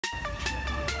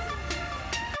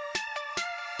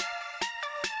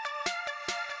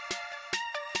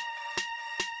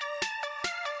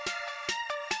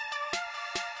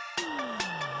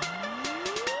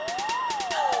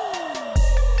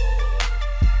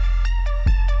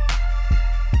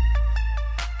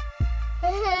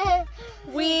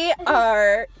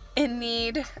in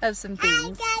need of some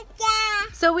things.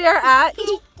 So we are at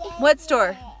what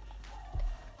store?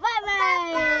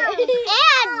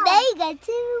 And Mega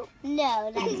too.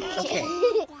 No, that's okay.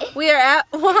 We are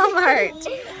at Walmart.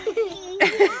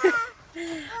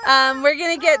 We're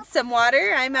gonna get some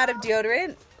water. I'm out of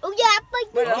deodorant. Oh yeah,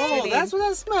 what else do we need? That's what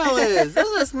that smell is. That's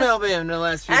what that smell been in the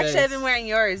last few days. Actually, I've been wearing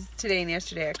yours today and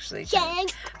yesterday, actually.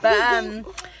 But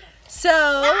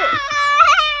so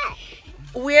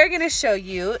we're gonna show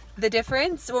you the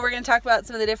difference. Well, we're gonna talk about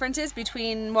some of the differences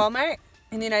between Walmart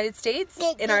in the United States,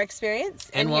 in our experience.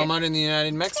 And Walmart in the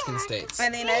United Mexican States.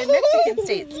 And the United Mexican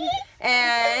States.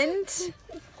 And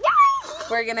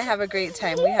we're gonna have a great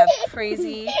time. We have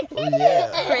crazy,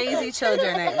 crazy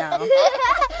children right now.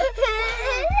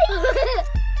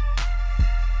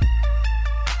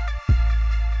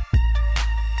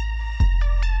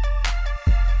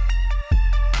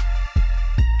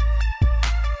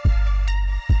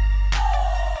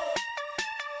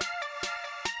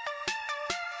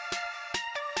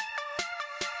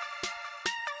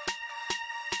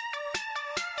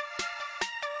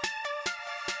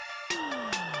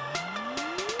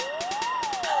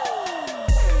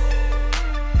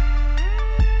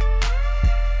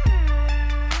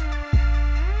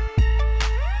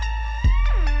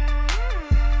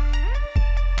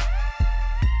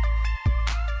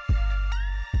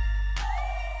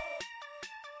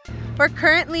 We're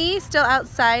currently still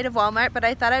outside of Walmart, but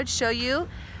I thought I would show you,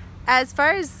 as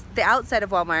far as the outside of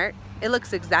Walmart, it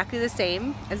looks exactly the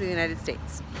same as the United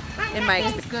States. In my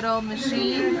experience. Good old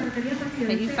machine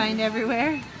that you find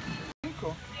everywhere.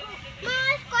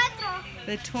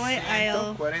 The toy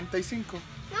aisle. 45.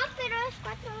 No, pero es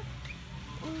 4.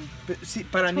 Sí,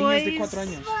 para niños de 4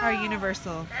 años. Are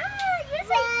universal.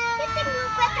 Yo tengo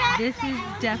 4. This is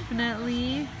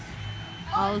definitely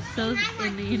also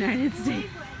in the United States.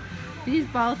 These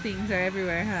ball things are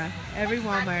everywhere, huh? Every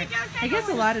Walmart. I guess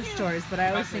a lot of stores, but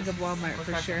I always think of Walmart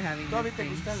for sure having these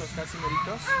things.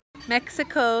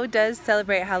 Mexico does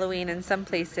celebrate Halloween in some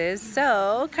places,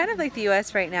 so kind of like the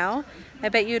US right now. I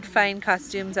bet you'd find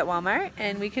costumes at Walmart,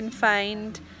 and we can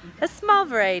find a small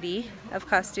variety of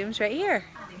costumes right here.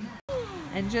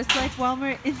 And just like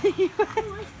Walmart in the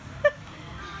US,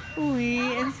 we,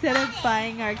 instead of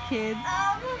buying our kids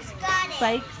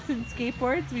bikes and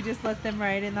skateboards, we just let them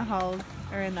ride in the halls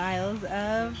or in the aisles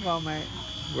of Walmart.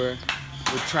 We're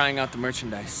trying out the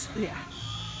merchandise. Yeah.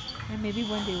 And maybe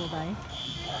one day we'll buy.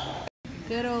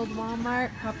 Good old Walmart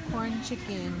popcorn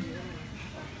chicken.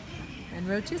 And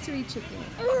rotisserie chicken.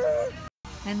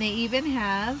 And they even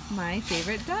have my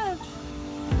favorite dove.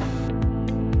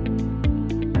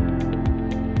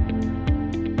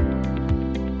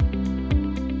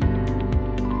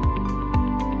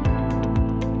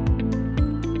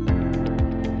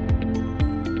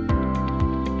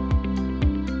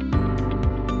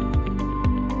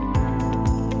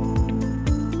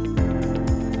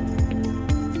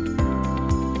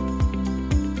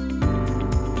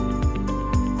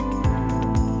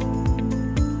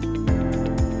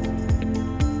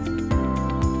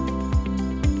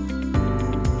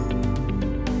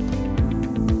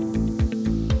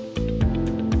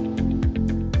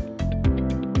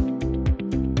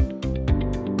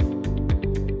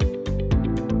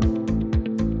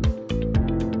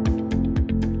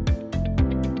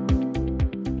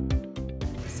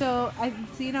 So I've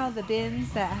seen all the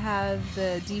bins that have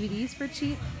the DVDs for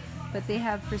cheap, but they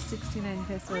have for 69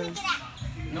 pesos.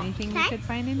 Anything we could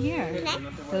find in here.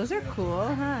 Those are cool,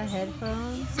 huh?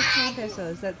 Headphones, 69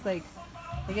 pesos. That's like,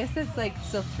 I guess that's like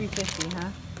still 350,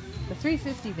 huh? The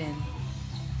 350 bin.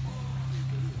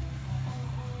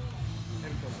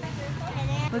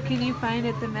 What can you find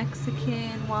at the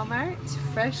Mexican Walmart?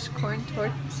 Fresh corn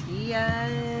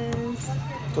tortillas.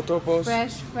 Totopos.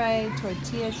 Fresh fried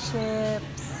tortilla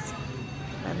chips.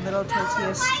 And little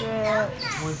tortilla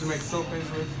strips. Ones to make sopes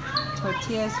with.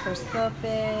 Tortillas for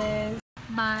sopes.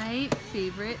 My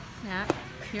favorite snack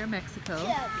here in Mexico.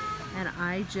 And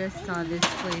I just saw this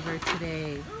flavor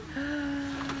today.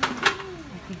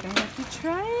 I think I have to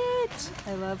try it.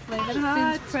 I love Flamin'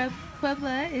 Hot. Since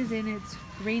Puebla is in its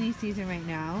rainy season right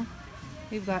now,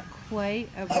 we've got quite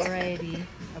a variety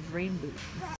of rain boots.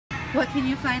 What can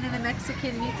you find in the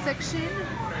Mexican meat section?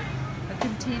 A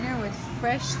container with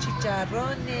fresh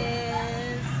chicharrones.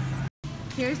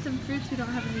 Here's some fruits we don't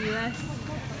have in the US.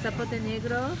 Zapote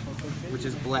negro. Which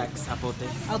is black zapote.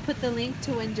 I'll put the link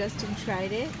to when Justin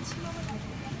tried it.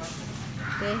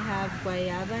 They have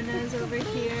guayabanas over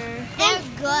here. They're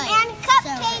good. And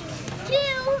cupcakes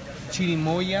too.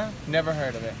 Chirimoya? Never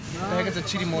heard of it. What the heck is a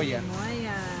chirimoya?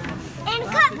 And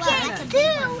cupcakes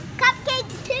too.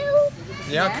 Cupcakes too.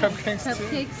 Yeah, cupcakes too.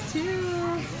 Cupcakes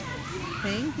too.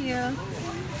 Thank you.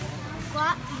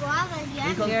 Guavas,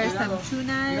 yes. Here are some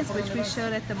tunas, which we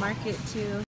showed at the market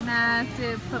too.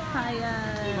 Massive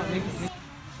papayas.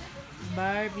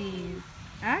 Barbies.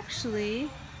 Actually,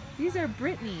 these are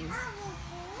Britney's.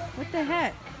 What the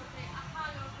heck?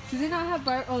 Do they not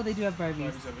have Oh, they do have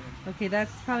Barbies. Okay,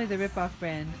 that's probably the rip-off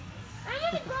brand.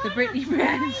 The Britney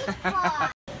brand.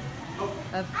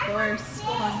 Of course,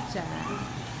 Concha.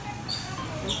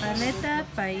 Paleta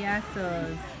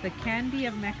Payasos, the candy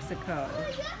of Mexico.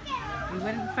 You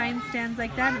wouldn't find stands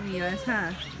like that in the US,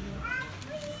 huh?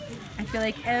 I feel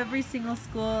like every single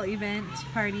school event,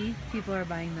 party, people are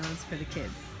buying those for the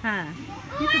kids. Huh?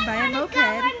 You can buy a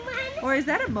moped. Or is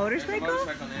that a motorcycle? It's a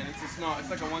motorcycle, man. It's a small, it's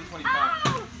like a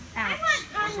 125. Ouch.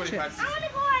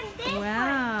 125cc.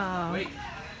 Wow. Wait.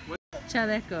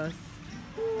 Chalecos.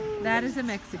 That is a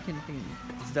Mexican thing.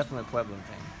 It's definitely a Pueblo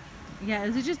thing. Yeah,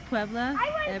 is it just Puebla?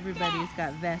 Everybody's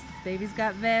got vests. Babies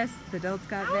got vests, adults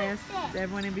got vests,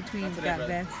 everyone in between's got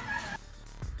vests.